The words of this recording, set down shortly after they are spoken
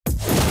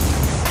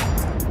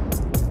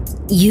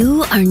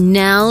You are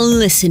now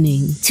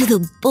listening to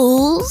the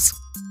Bulls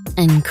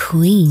and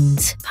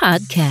Queens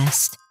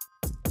podcast,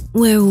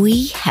 where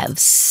we have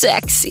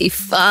sexy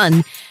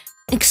fun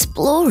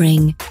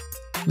exploring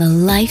the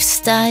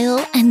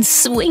lifestyle and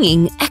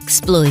swinging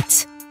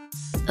exploits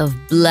of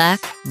black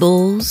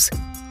bulls,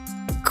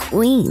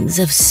 queens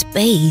of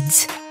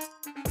spades,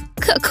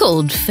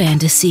 cuckold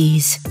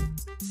fantasies,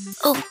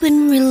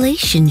 open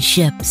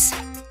relationships,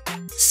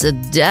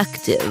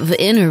 seductive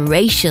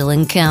interracial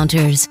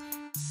encounters,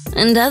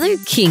 and other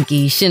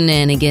kinky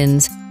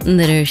shenanigans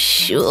that are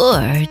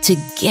sure to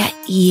get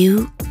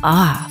you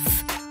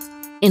off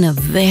in a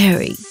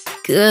very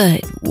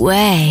good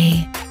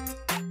way.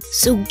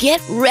 So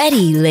get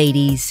ready,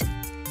 ladies,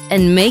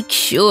 and make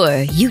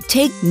sure you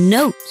take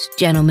notes,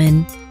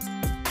 gentlemen,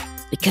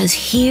 because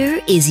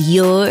here is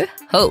your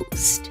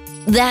host,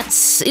 that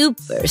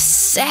super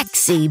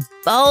sexy,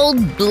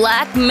 bald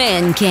black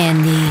man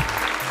candy,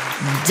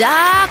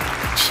 Doc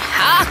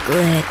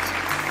Chocolate.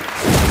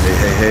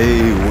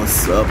 Hey,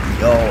 what's up,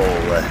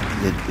 y'all?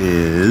 It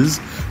is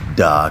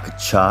Doc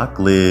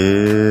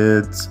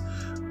Chocolate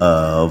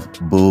of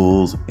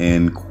Bulls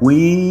and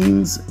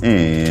Queens,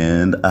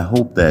 and I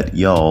hope that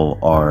y'all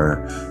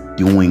are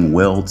doing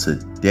well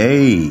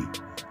today,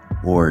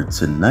 or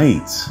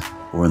tonight,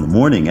 or in the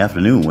morning,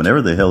 afternoon,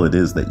 whenever the hell it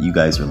is that you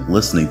guys are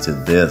listening to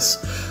this.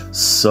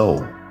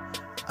 So,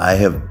 I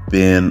have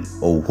been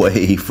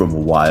away from a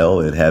while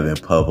and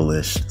haven't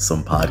published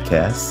some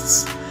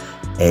podcasts.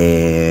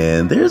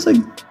 And there's a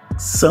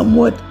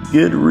somewhat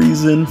good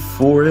reason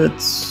for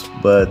it,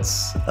 but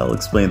I'll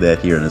explain that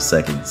here in a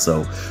second.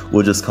 So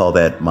we'll just call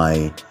that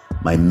my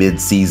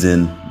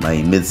mid-season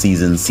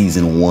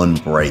season 1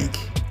 break.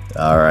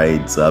 All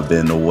right, so I've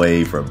been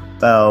away for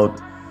about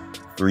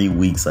 3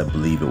 weeks, I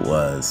believe it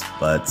was.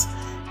 But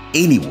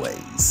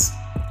anyways,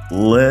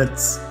 let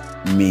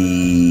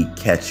me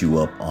catch you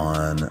up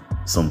on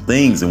some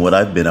things and what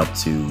I've been up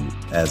to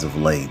as of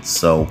late.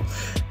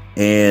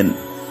 And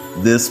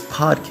this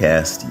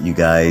podcast, you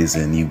guys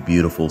and you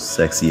beautiful,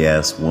 sexy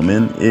ass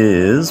woman,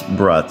 is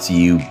brought to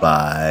you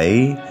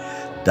by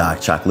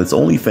Doc Chocolate's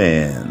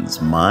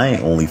OnlyFans, my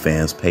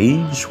OnlyFans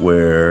page,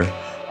 where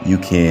you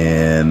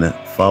can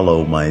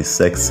follow my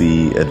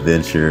sexy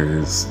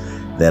adventures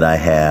that I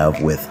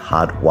have with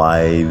hot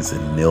wives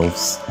and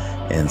MILFs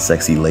and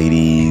sexy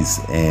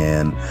ladies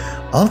and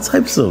all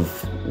types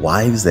of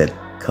wives that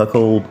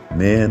cuckold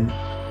men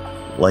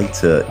like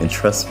to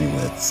entrust me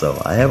with. So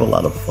I have a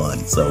lot of fun.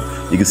 So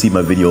you can see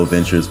my video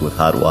adventures with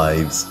hot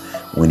wives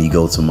when you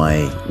go to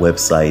my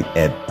website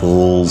at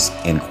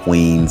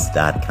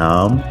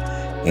bullsandqueens.com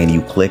and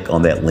you click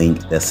on that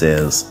link that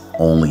says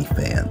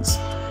OnlyFans,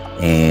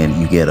 and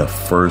you get a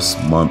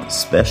first month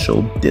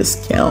special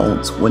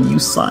discount when you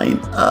sign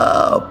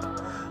up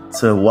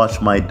to watch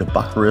my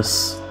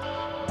debaucherous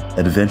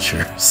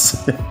adventures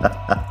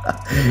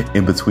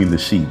in between the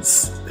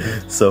sheets.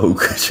 So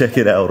check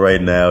it out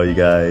right now, you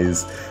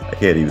guys. I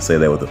can't even say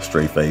that with a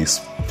straight face.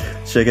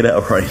 Check it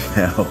out right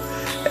now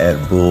at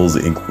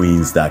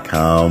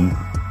bullsandqueens.com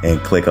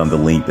and click on the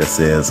link that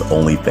says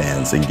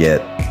OnlyFans and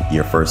get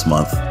your first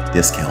month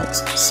discount.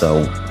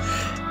 So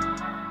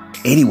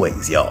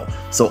anyways, y'all,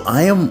 so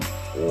I am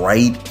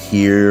right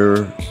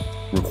here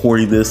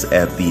recording this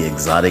at the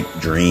Exotic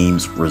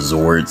Dreams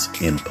Resort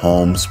in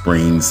Palm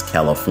Springs,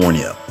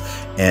 California.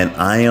 And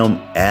I am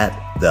at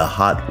the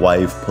Hot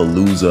Wife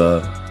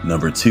Palooza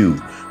number 2,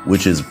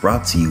 which is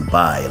brought to you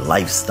by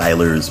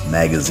Lifestylers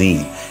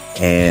Magazine.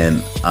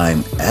 And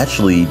I'm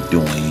actually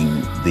doing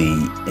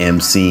the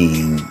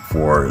emceeing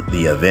for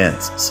the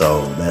event.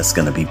 So that's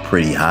going to be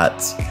pretty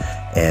hot.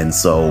 And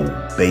so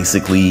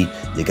basically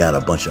you got a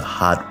bunch of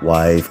hot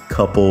wife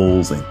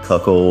couples and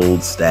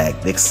cuckolds,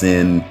 Stag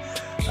Nixon,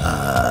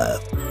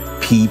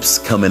 peeps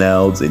coming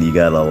out, and you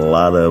got a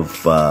lot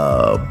of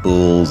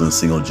bulls and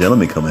single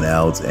gentlemen coming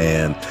out,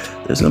 and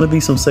there's going to be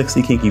some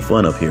sexy kinky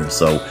fun up here.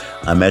 So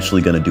I'm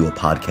actually going to do a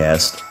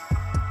podcast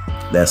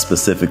that's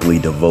specifically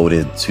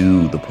devoted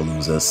to the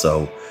Palooza,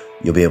 so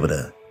you'll be able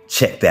to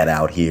check that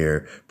out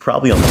here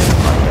probably on the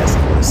podcast,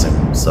 I would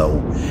assume. So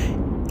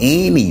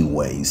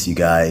anyways, you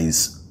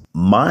guys,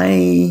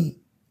 my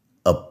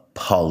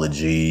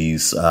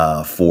apologies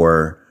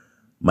for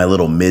my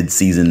little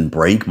mid-season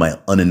break, my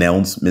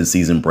unannounced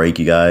mid-season break,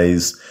 you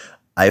guys.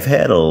 I've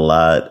had a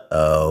lot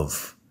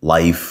of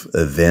life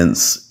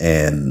events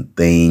and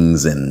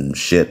things and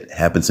shit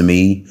happen to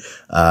me,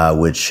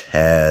 which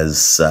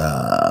has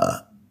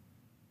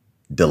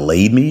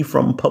delayed me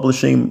from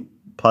publishing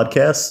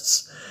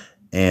podcasts.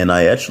 And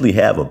I actually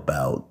have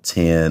about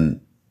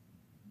 10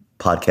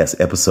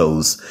 podcast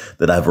episodes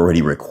that I've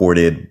already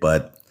recorded,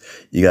 but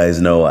you guys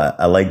know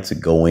I like to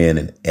go in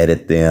and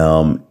edit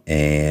them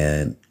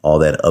and all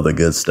that other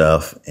good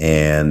stuff,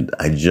 and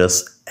I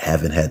just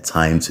haven't had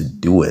time to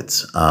do it.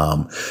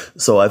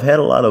 So I've had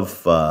a lot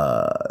of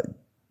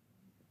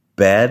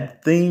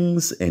bad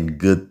things and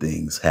good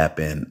things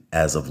happen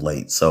as of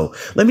late. So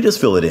let me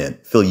just fill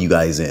you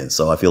guys in.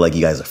 So I feel like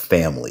you guys are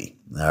family.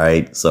 All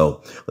right.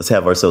 So let's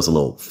have ourselves a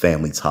little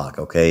family talk.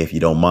 Okay. If you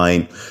don't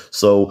mind.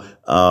 So,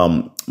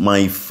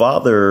 my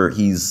father,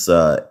 he's,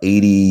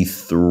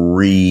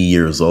 83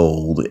 years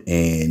old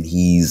and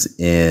he's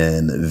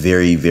in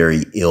very,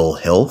 very ill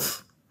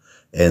health.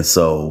 And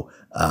so,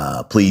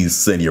 please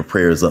send your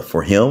prayers up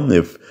for him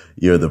if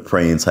you're the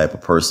praying type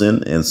of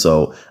person. And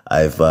so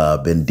I've,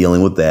 been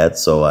dealing with that.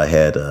 So I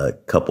had a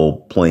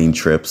couple plane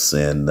trips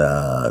and,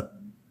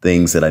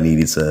 things that I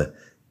needed to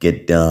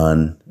get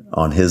done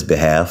on his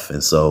behalf.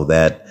 And so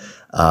that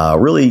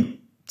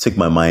really took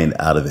my mind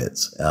out of it.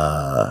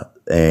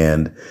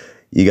 And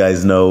you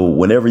guys know,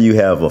 whenever you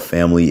have a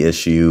family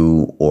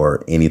issue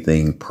or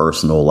anything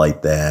personal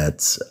like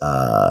that,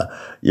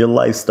 your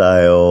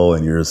lifestyle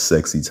and your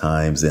sexy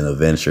times and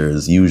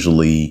adventures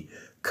usually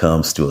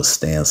comes to a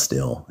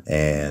standstill.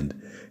 And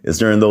it's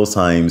during those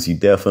times you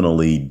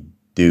definitely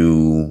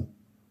do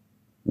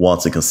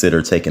want to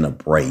consider taking a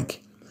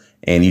break.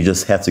 And you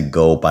just have to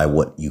go by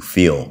what you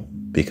feel.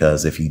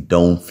 Because if you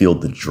don't feel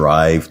the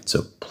drive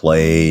to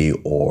play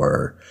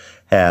or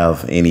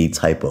have any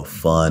type of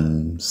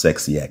fun,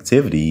 sexy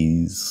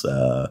activities,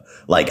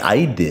 like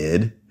I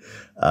did,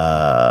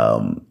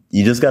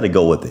 you just got to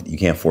go with it. You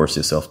can't force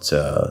yourself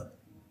to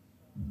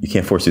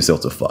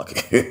fuck.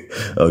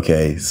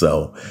 Okay.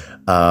 So,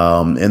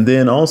 and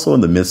then also in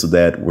the midst of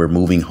that, we're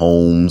moving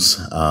homes.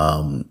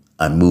 I'm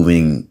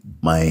moving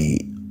my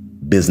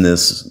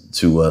business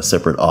to a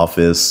separate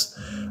office.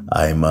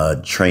 I'm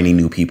training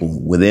new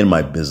people within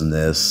my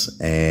business,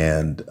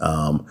 and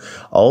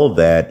all of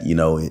that,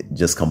 it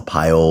just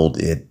compiled.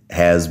 It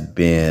has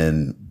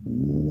been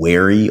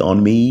weary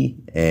on me.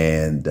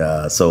 And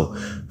so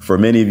for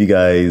many of you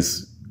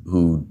guys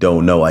who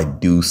don't know, I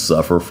do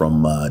suffer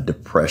from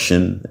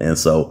depression. And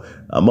so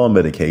I'm on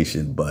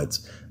medication, but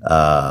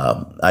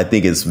I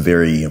think it's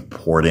very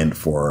important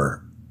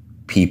for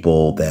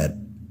people that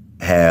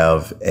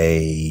have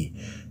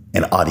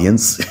an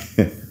audience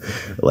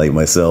like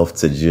myself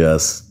to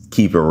just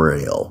keep it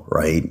real,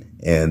 right?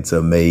 And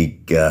to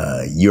make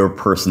your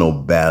personal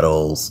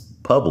battles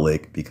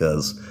public,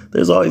 because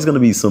there's always going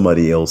to be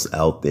somebody else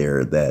out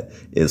there that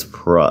is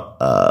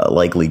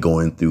likely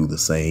going through the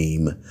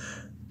same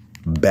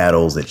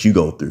battles that you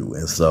go through.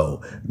 And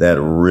so that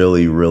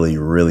really, really,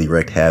 really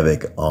wreaked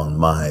havoc on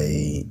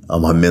my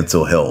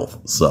mental health.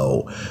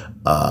 So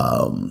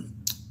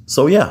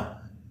yeah.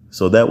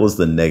 So that was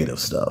the negative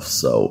stuff.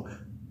 So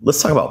let's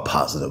talk about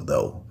positive,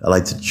 though. I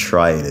like to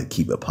try to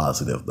keep it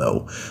positive,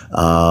 though.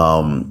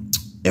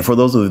 And for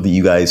those of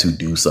you guys who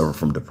do suffer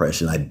from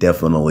depression, I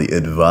definitely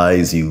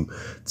advise you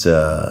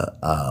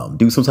to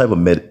do some type of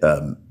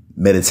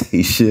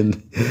meditation,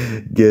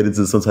 get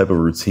into some type of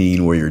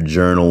routine where you're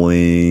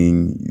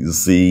journaling,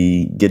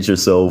 get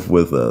yourself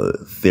with a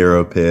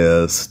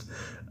therapist,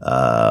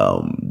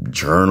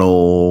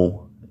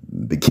 journal,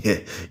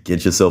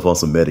 get yourself on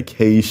some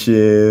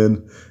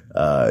medication.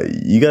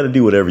 You got to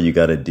do whatever you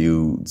got to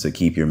do to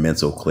keep your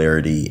mental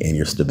clarity and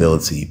your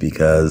stability,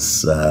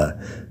 because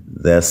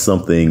that's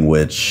something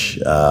which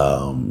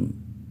can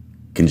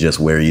just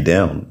wear you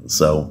down.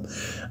 So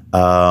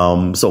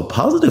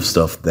positive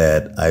stuff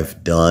that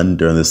I've done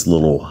during this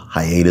little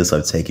hiatus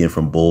I've taken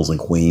from Bulls and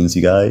Queens,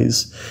 you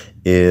guys,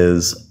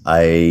 is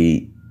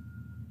I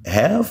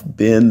have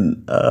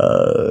been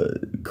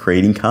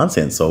creating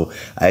content. So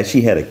I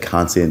actually had a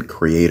content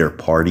creator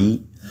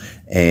party.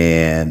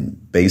 And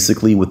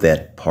basically with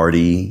that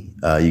party,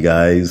 you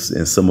guys,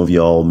 and some of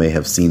y'all may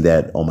have seen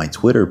that on my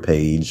Twitter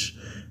page,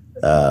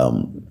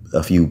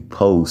 a few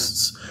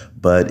posts,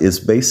 but it's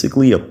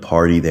basically a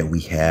party that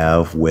we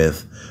have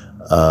with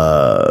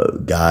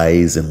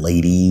guys and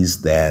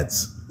ladies that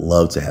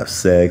love to have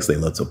sex. They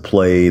love to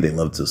play. They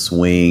love to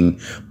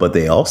swing, but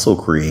they also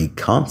create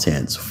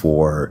content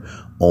for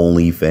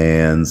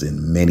OnlyFans and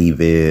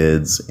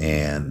ManyVids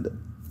and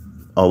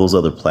all those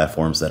other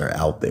platforms that are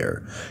out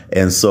there.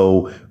 And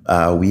so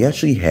we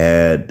actually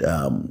had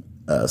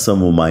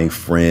some of my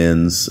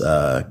friends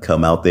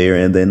come out there,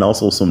 and then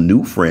also some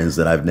new friends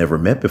that I've never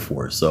met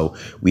before. So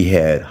we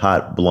had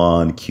Hot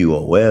Blonde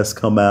QOS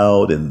come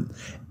out, and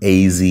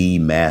AZ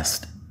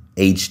Masked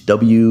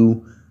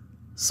HW,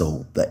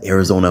 so the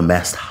Arizona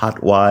Masked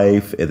Hot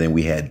Wife. And then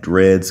we had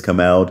Dreads come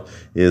out.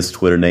 His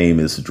Twitter name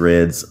is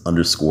Dreads_Way.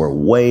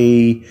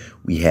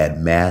 We had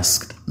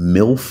Masked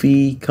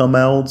Milfy come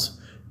out,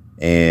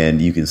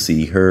 and you can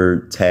see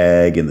her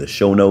tag in the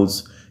show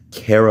notes.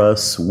 Kara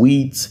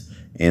Sweet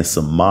and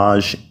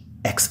Samaj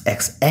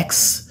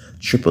XXX,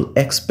 Triple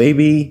X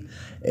baby.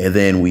 And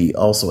then we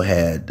also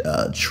had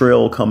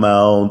Trill come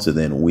out. And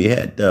then we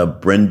had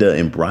Brenda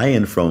and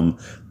Brian from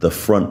the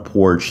Front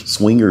Porch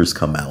Swingers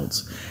come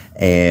out.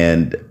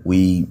 And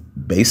we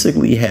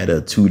basically had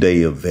a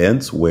 2-day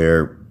event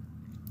where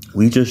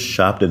we just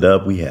chopped it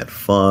up. We had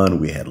fun,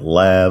 we had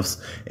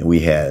laughs, and we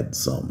had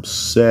some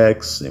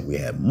sex, and we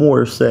had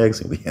more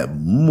sex, and we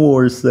had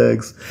more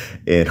sex,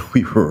 and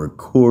we were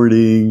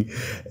recording,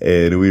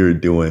 and we were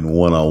doing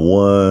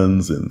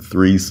one-on-ones and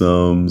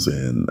threesomes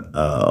and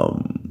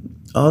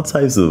all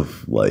types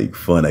of like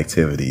fun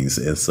activities.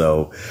 And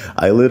so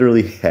I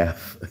literally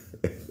have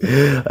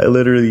I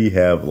literally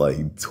have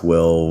like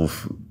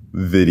 12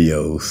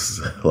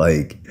 videos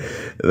like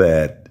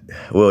that.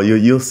 Well,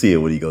 you'll see it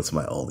when you go to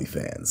my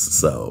OnlyFans.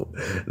 So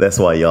that's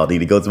why y'all need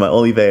to go to my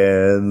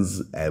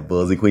OnlyFans at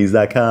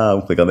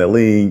bullsandqueens.com. Click on that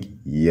link.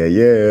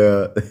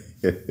 Yeah.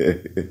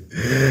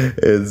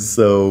 And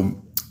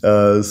so,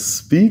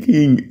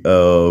 speaking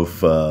of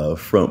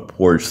front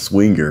porch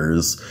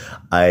swingers,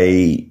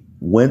 I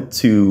went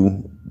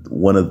to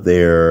one of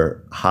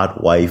their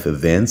hot wife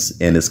events,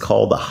 and it's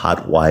called the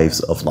Hot Wives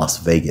of Las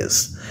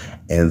Vegas.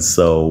 And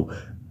so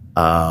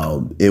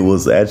it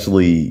was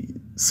actually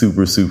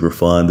super, super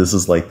fun. This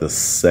is like the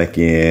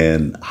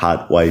second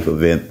hot wife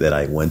event that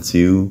I went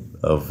to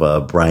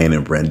of Brian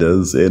and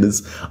Brenda's, and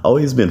it's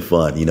always been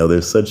fun. You know,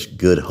 they're such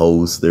good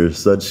hosts. They're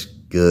such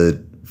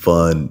good,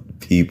 fun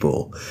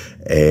people,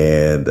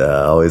 and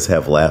I always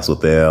have laughs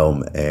with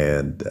them,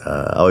 and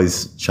I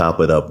always chop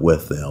it up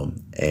with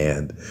them,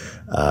 and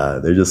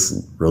they're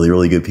just really,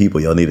 really good people.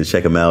 Y'all need to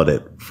check them out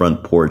at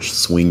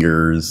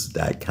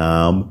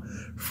frontporchswingers.com,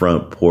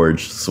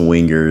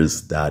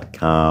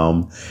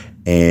 frontporchswingers.com.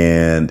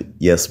 And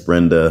yes,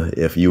 Brenda,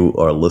 if you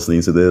are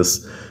listening to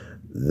this,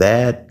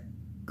 that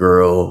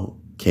girl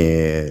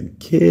can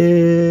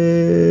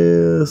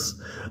kiss.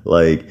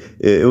 Like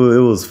it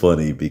was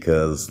funny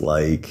because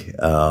like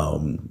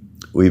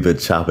we've been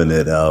chopping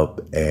it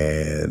up,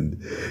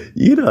 and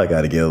you know I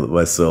got to give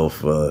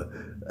myself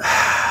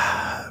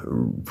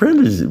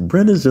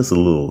Brenda's just a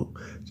little,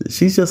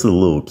 she's just a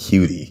little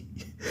cutie.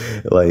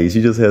 Like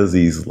she just has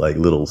these like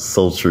little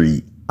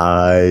sultry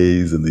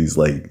eyes, and these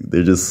like,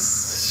 they're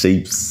just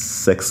shaped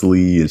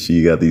sexily, and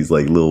she got these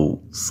like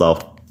little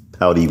soft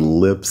pouty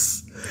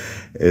lips.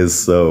 And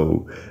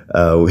so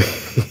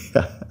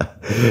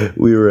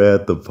we were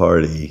at the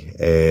party,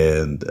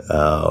 and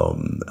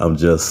I'm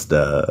just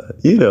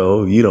you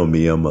know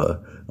me, I'm a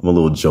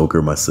little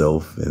joker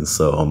myself, and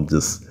so I'm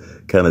just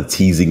kind of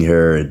teasing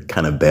her and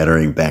kind of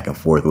bantering back and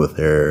forth with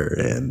her.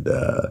 And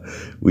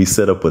we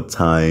set up a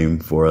time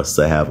for us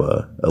to have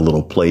a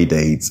little play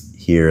date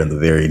here in the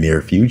very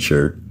near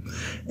future.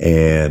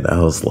 And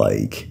I was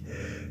like,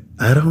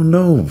 I don't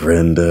know,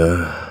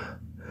 Brenda,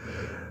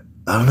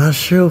 I'm not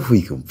sure if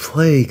we can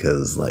play,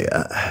 because like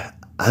I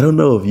don't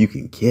know if you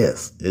can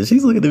kiss. And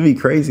she's looking at me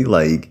crazy,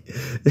 like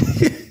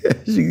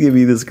she gave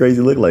me this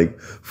crazy look like,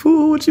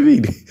 fool, what you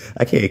mean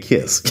I can't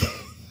kiss?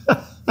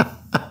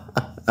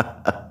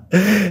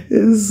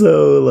 And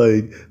so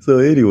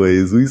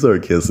anyways, we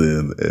start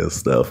kissing and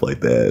stuff like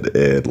that.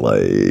 And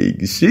like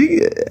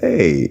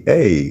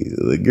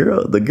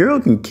the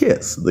girl can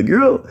kiss. The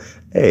girl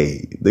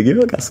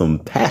got some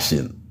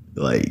passion.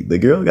 Like the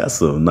girl got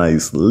some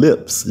nice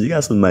lips. She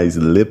got some nice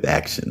lip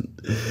action.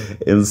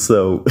 And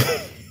so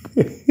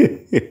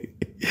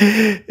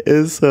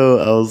and so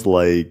I was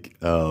like,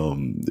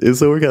 and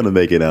so we're kind of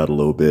making out a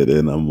little bit,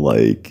 and I'm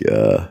like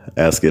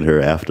asking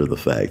her after the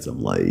fact,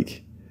 I'm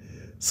like,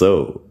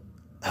 so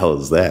how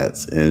was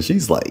that? And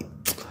she's like,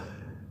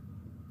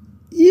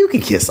 you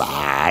can kiss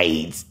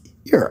eyes.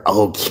 You're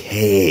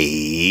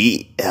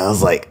okay. And I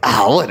was like,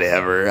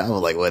 whatever. I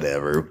was like,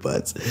 whatever.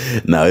 But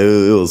no,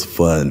 it was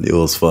fun. It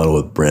was fun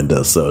with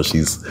Brenda. So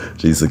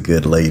she's a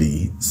good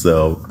lady.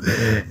 So,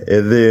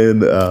 and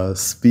then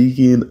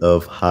speaking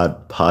of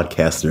hot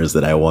podcasters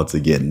that I want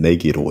to get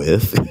naked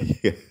with,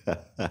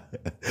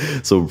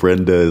 so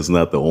Brenda is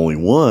not the only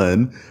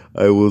one.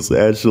 I was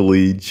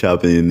actually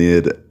chopping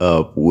it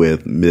up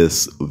with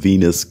Miss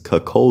Venus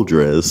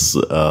Cuckoldress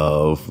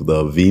of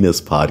the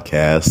Venus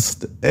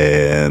podcast,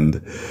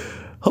 and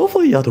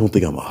hopefully y'all don't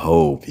think I'm a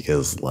hoe,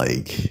 because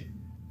like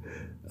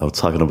I'm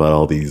talking about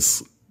all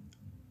these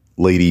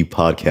lady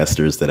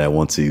podcasters that I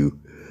want to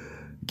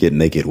get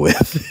naked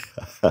with.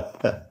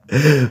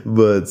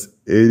 But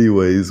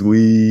anyways,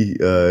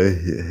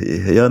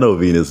 y'all know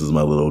Venus is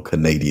my little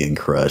Canadian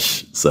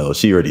crush, so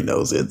she already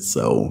knows it.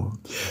 So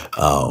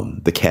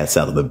the cat's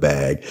out of the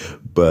bag.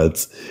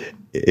 But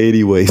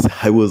anyways,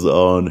 I was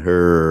on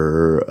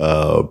her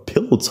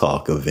Pillow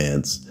Talk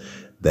event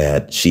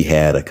that she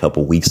had a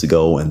couple weeks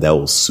ago, and that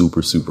was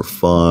super, super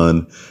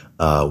fun.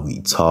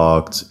 We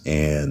talked,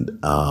 and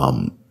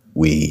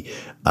we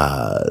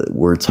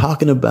were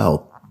talking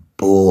about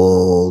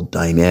bull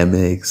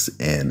dynamics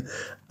and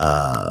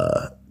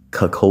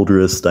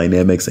cuckoldress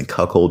dynamics and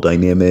cuckold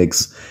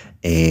dynamics,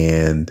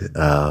 and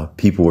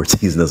people were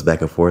teasing us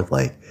back and forth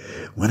like,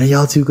 when are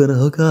y'all two gonna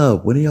hook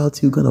up? When are y'all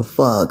two gonna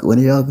fuck? When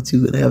are y'all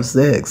two gonna have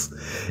sex?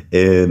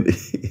 And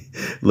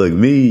look,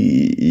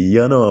 me,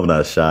 y'all know I'm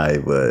not shy,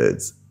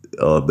 but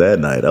on that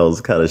night I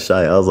was kind of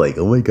shy. I was like,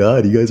 oh my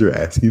god, you guys are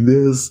asking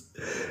this?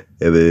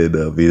 And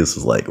then Venus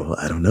was like, well,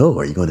 I don't know,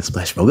 are you going to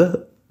Splash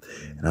Mocha?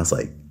 And I was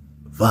like,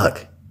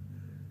 fuck,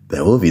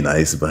 that would be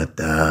nice,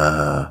 but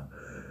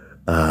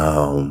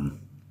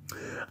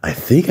I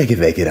think I can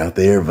make it out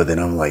there. But then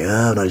I'm like,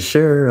 I'm not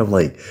sure. I'm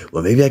like,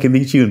 well, maybe I can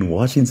meet you in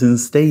Washington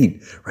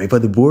State, right by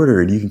the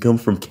border, and you can come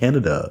from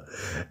Canada.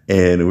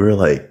 And we were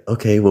like,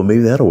 okay, well,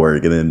 maybe that'll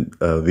work. And then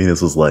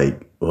Venus was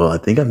like, I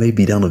think I may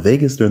be down to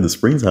Vegas during the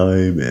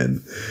springtime.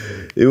 And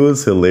it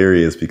was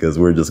hilarious because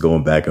we're just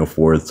going back and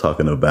forth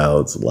talking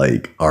about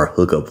like our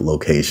hookup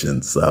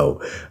locations.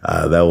 So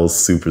that was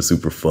super,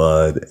 super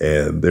fun.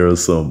 And there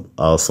was some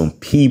awesome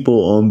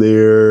people on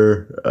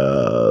there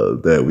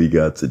that we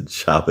got to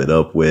chop it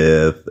up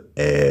with.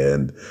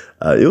 And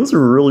it was a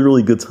really,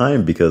 really good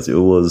time because it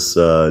was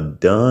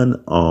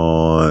done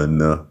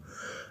on,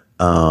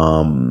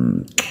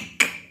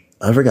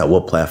 I forgot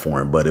what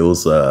platform, but it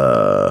was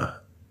a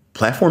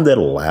platform that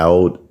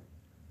allowed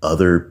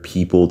other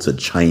people to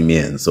chime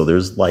in. So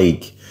there's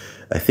like,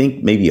 I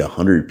think maybe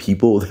 100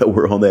 people that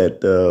were on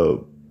that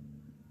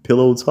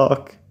Pillow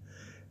Talk.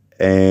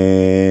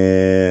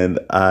 And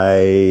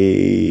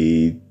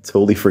I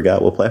totally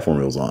forgot what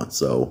platform it was on.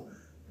 So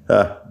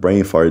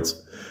brain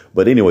farts.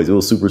 But anyways, it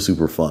was super,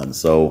 super fun.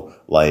 So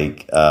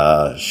like,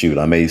 I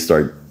may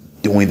start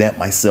doing that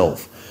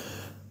myself.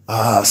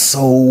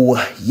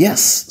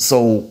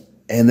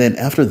 And then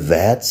after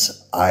that,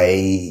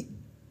 I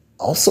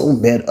also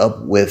met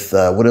up with,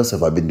 what else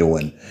have I been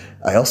doing?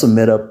 I also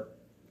met up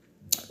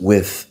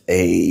with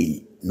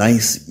a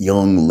nice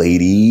young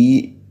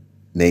lady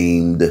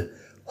named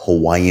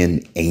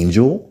Hawaiian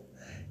Angel.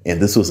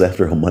 And this was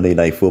after a Monday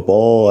Night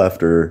Football,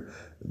 after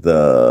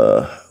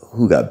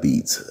who got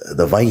beat?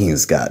 The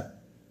Vikings got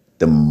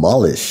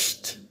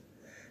demolished.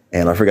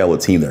 And I forgot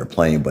what team they were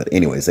playing, but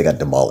anyways, they got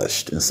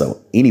demolished. And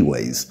so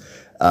anyways,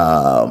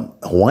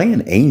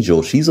 Hawaiian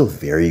Angel, she's a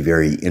very,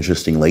 very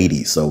interesting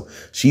lady. So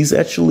she's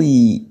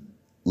actually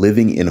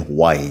living in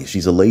Hawaii.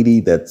 She's a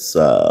lady that's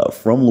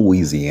from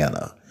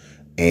Louisiana,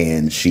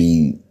 and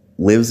she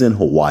lives in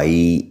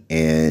Hawaii,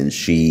 and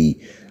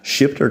she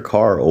shipped her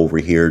car over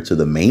here to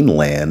the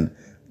mainland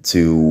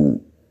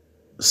to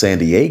San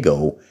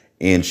Diego,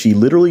 and she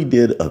literally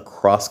did a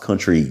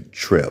cross-country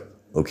trip,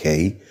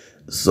 okay?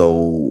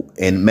 So,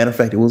 and matter of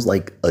fact, it was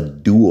like a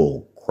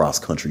dual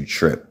cross-country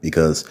trip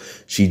because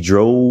she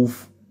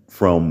drove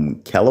from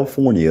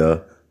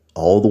California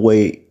all the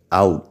way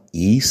out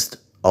east,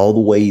 all the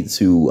way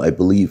to, I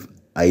believe,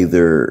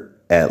 either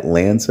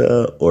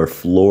Atlanta or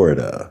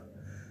Florida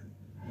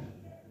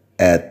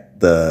at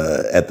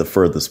the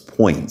furthest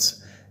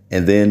points.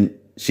 And then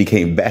she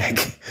came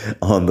back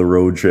on the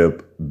road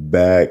trip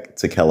back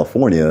to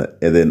California.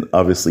 And then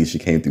obviously she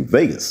came through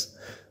Vegas.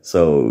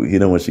 So,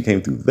 when she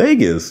came through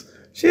Vegas,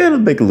 she had to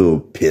make a little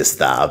pit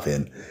stop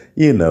and,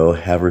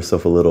 have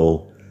herself a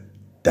little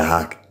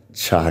Doc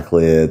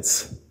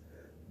Chocolates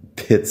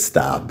pit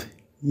stop.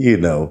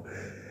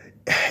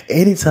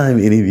 Anytime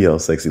any of y'all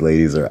sexy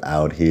ladies are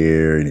out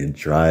here and you're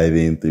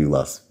driving through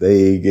Las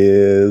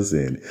Vegas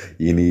and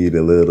you need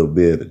a little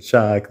bit of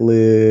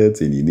chocolates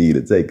and you need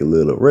to take a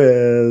little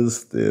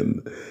rest,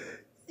 and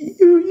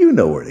you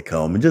know where to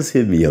come, and just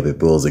hit me up at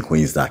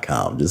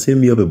bullsandqueens.com. Just hit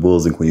me up at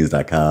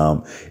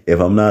bullsandqueens.com.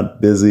 If I'm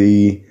not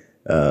busy,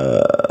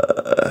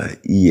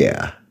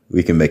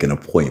 we can make an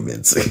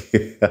appointment.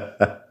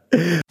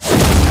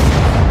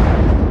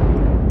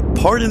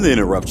 Pardon the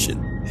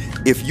interruption.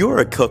 If you're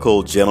a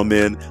cuckold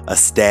gentleman, a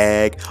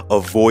stag, a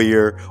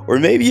voyeur, or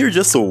maybe you're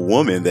just a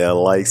woman that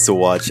likes to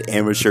watch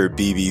amateur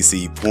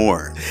BBC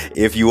porn,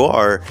 if you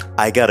are,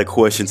 I got a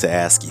question to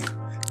ask you.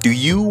 Do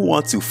you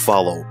want to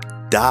follow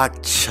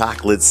Doc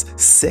Chocolate's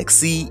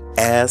sexy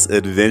ass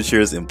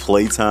adventures in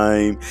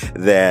playtime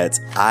that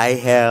I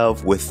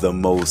have with the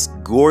most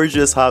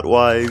gorgeous hot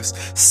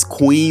wives,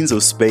 queens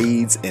of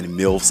spades, and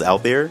MILFs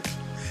out there?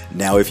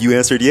 Now, if you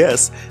answered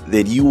yes,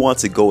 then you want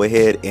to go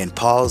ahead and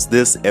pause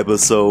this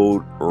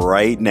episode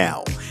right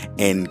now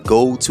and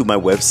go to my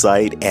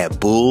website at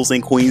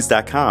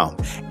bullsandqueens.com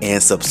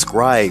and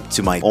subscribe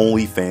to my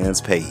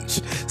OnlyFans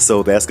page.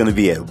 So that's going to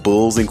be at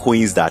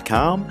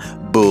bullsandqueens.com,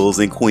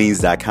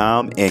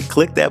 bullsandqueens.com, and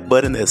click that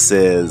button that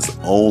says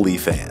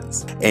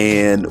OnlyFans.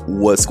 And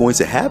what's going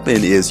to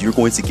happen is you're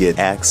going to get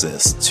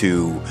access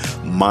to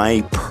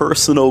my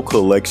personal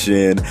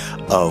collection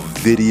of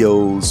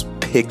videos,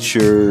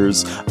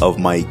 pictures of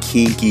my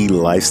kinky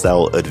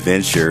lifestyle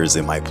adventures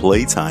in my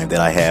playtime that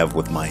I have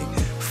with my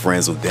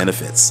friends with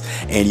benefits.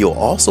 And you'll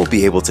also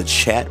be able to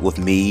chat with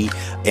me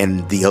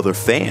and the other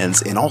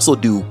fans and also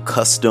do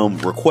custom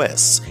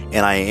requests.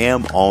 And I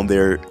am on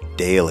there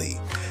daily.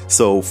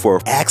 So for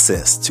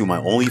access to my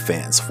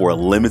OnlyFans for a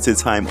limited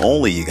time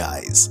only, you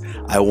guys,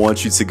 I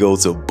want you to go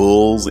to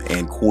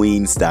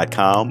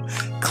bullsandqueens.com,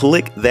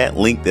 click that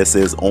link that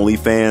says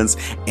OnlyFans,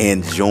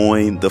 and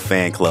join the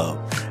fan club.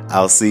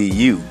 I'll see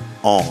you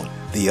on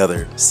the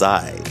other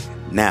side.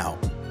 Now,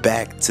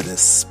 back to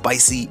this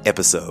spicy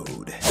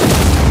episode.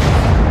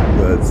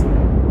 But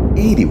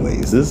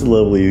anyways, this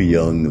lovely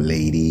young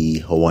lady,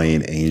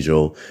 Hawaiian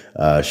Angel,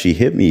 she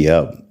hit me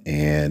up,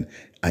 and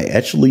I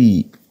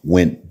actually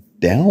went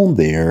down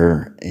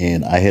there,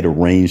 and I had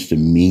arranged to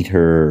meet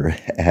her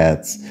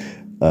at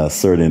a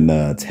certain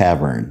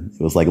tavern.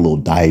 It was like a little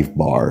dive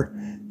bar,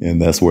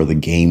 and that's where the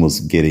game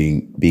was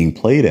being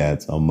played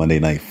at on Monday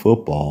Night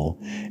Football.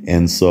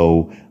 And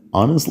so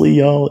honestly,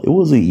 y'all, it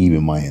wasn't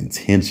even my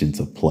intention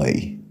to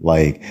play.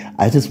 Like,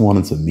 I just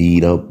wanted to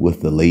meet up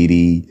with the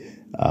lady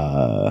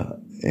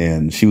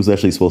And she was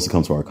actually supposed to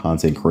come to our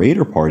content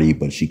creator party,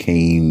 but she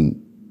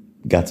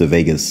got to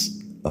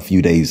Vegas a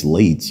few days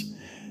late.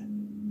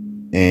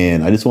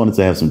 And I just wanted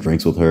to have some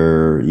drinks with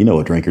her,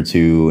 a drink or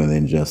two, and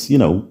then just,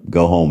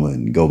 go home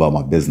and go about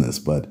my business.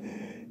 But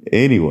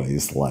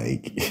anyways,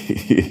 like,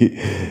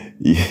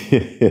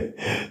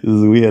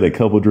 we had a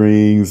couple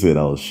drinks and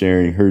I was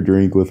sharing her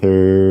drink with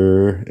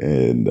her.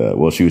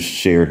 And, she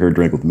shared her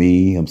drink with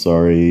me. I'm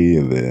sorry.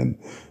 And then,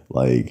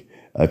 like,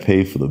 I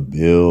paid for the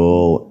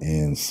bill,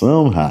 and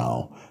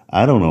somehow,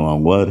 I don't know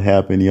on what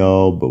happened,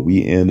 y'all, but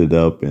we ended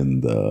up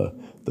in the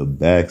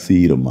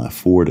backseat of my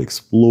Ford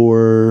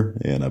Explorer,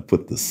 and I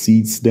put the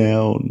seats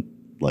down.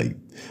 Like,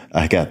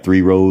 I got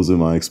 3 rows in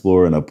my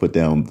Explorer, and I put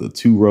down the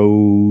 2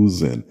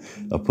 rows, and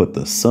I put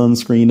the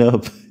sunscreen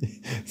up,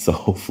 so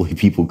hopefully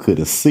people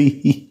couldn't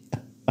see.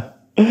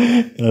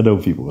 And I know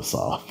people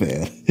saw,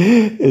 man.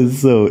 And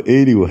so,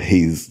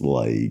 anyways,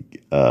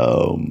 like,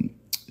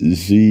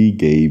 she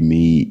gave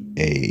me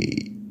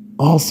a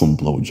awesome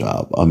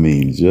blowjob. I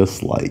mean,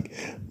 just like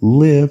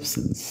lips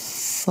and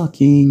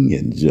sucking,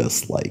 and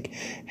just like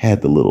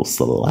had the little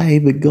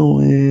saliva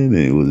going, and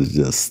it was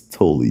just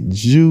totally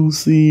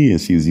juicy, and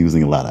she was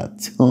using a lot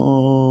of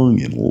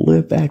tongue and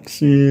lip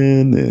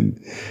action,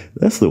 and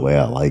that's the way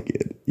I like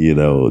it,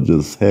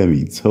 just had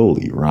me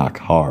totally rock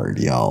hard,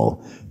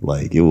 y'all.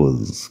 Like, it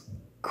was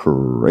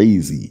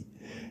crazy.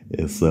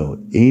 And so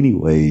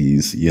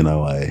anyways,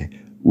 I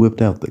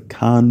whipped out the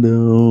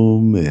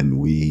condom, and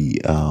we,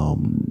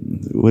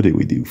 what did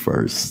we do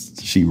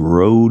first? She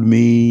rode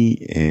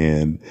me,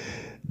 and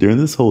during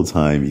this whole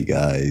time, you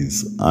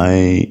guys,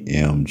 I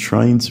am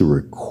trying to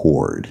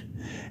record,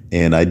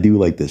 and I do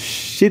like the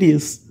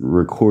shittiest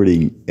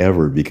recording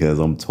ever because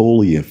I'm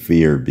totally in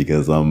fear,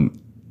 because I'm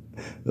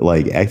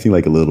like acting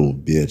like a little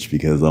bitch,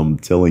 because I'm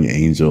telling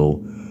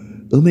Angel,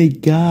 oh my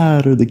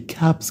God, are the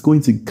cops going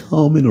to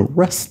come and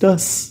arrest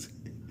us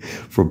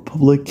for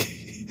public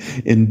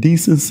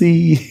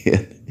indecency?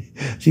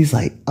 She's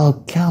like,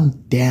 oh, calm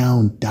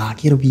down,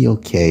 Doc, it'll be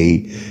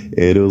okay.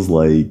 And it was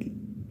like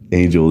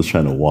Angel was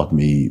trying to walk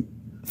me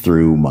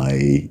through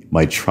my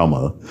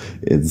trauma,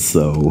 and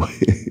so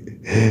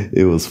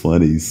it was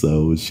funny.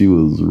 So she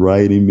was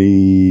riding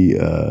me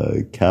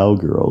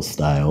cowgirl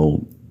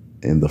style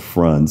in the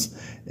front,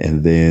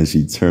 and then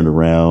she turned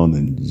around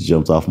and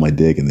jumped off my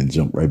dick, and then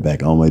jumped right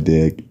back on my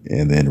dick,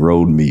 and then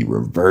rode me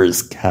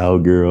reverse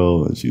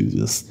cowgirl, and she was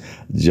just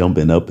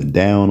jumping up and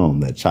down on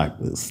that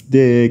chocolate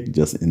stick,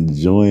 just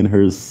enjoying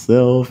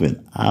herself,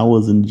 and I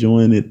was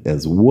enjoying it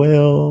as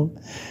well.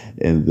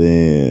 And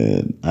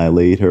then I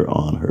laid her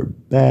on her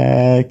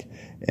back,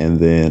 and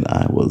then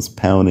I was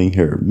pounding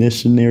her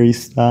missionary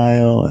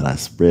style, and I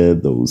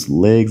spread those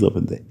legs up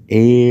in the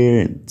air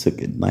and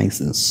took it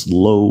nice and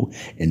slow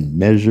and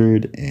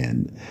measured.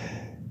 And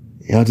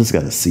y'all just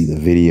got to see the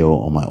video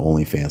on my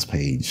OnlyFans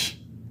page.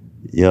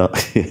 Y'all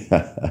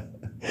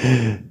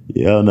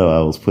know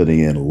I was putting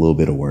in a little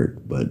bit of work,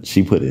 but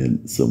she put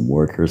in some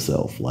work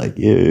herself. Like,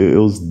 it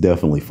was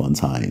definitely fun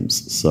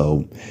times.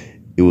 So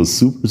it was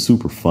super,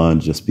 super fun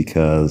just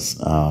because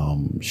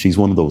she's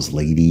one of those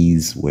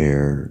ladies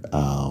where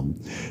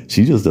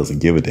she just doesn't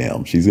give a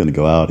damn. She's going to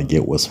go out and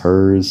get what's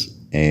hers.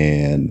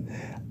 And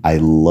I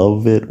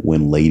love it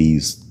when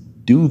ladies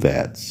do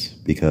that,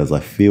 because I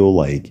feel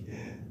like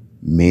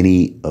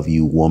many of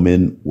you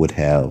women would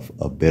have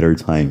a better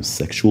time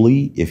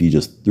sexually if you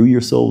just threw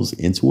yourselves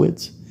into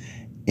it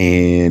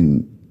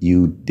and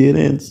you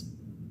didn't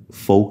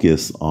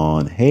focus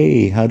on,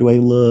 hey, how do I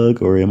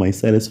look? Or am I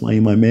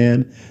satisfying my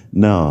man?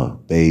 No,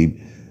 babe,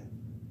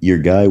 your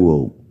guy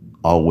will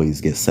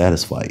always get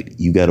satisfied.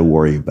 You got to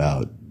worry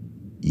about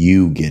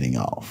you getting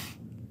off.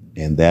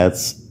 And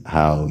that's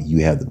how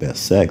you have the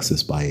best sex,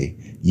 is by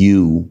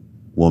you,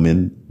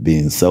 woman,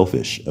 being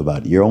selfish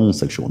about your own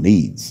sexual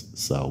needs.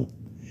 So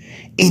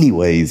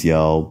anyways,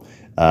 y'all,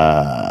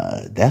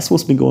 that's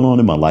what's been going on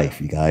in my life,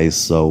 you guys.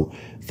 So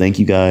thank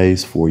you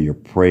guys for your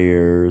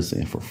prayers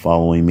and for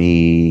following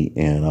me.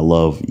 And I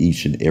love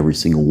each and every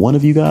single one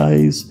of you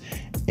guys.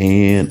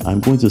 And I'm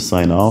going to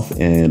sign off,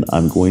 and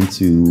I'm going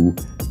to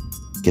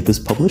get this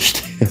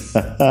published.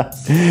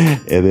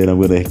 And then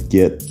I'm going to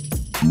get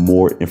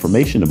more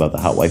information about the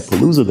Hot Wife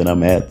Palooza that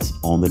I'm at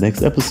on the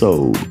next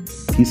episode.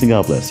 Peace and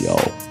God bless, y'all.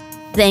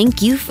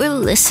 Thank you for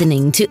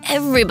listening to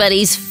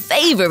everybody's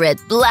favorite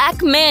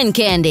black man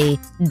candy,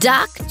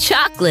 Doc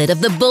Chocolate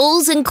of the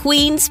Bulls and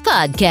Queens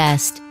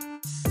podcast.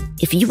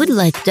 If you would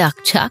like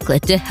Doc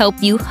Chocolate to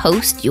help you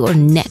host your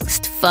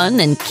next fun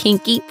and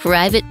kinky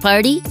private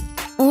party,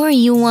 or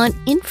you want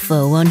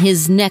info on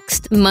his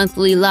next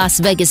monthly Las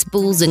Vegas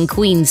Bulls and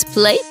Queens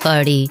play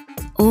party,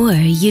 or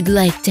you'd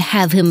like to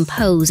have him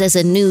pose as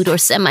a nude or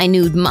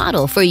semi-nude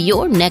model for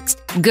your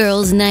next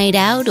girls' night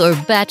out or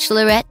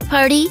bachelorette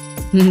party,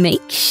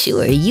 make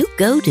sure you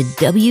go to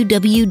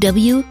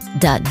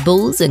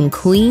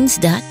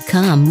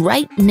www.bullsandqueens.com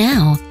right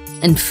now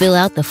and fill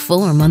out the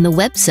form on the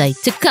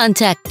website to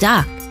contact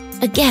Doc.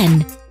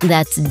 Again,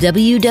 that's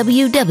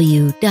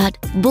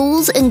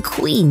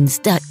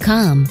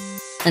www.bullsandqueens.com.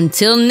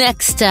 Until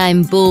next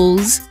time,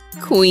 Bulls,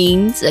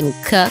 queens and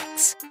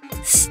cucks,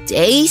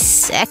 stay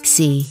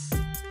sexy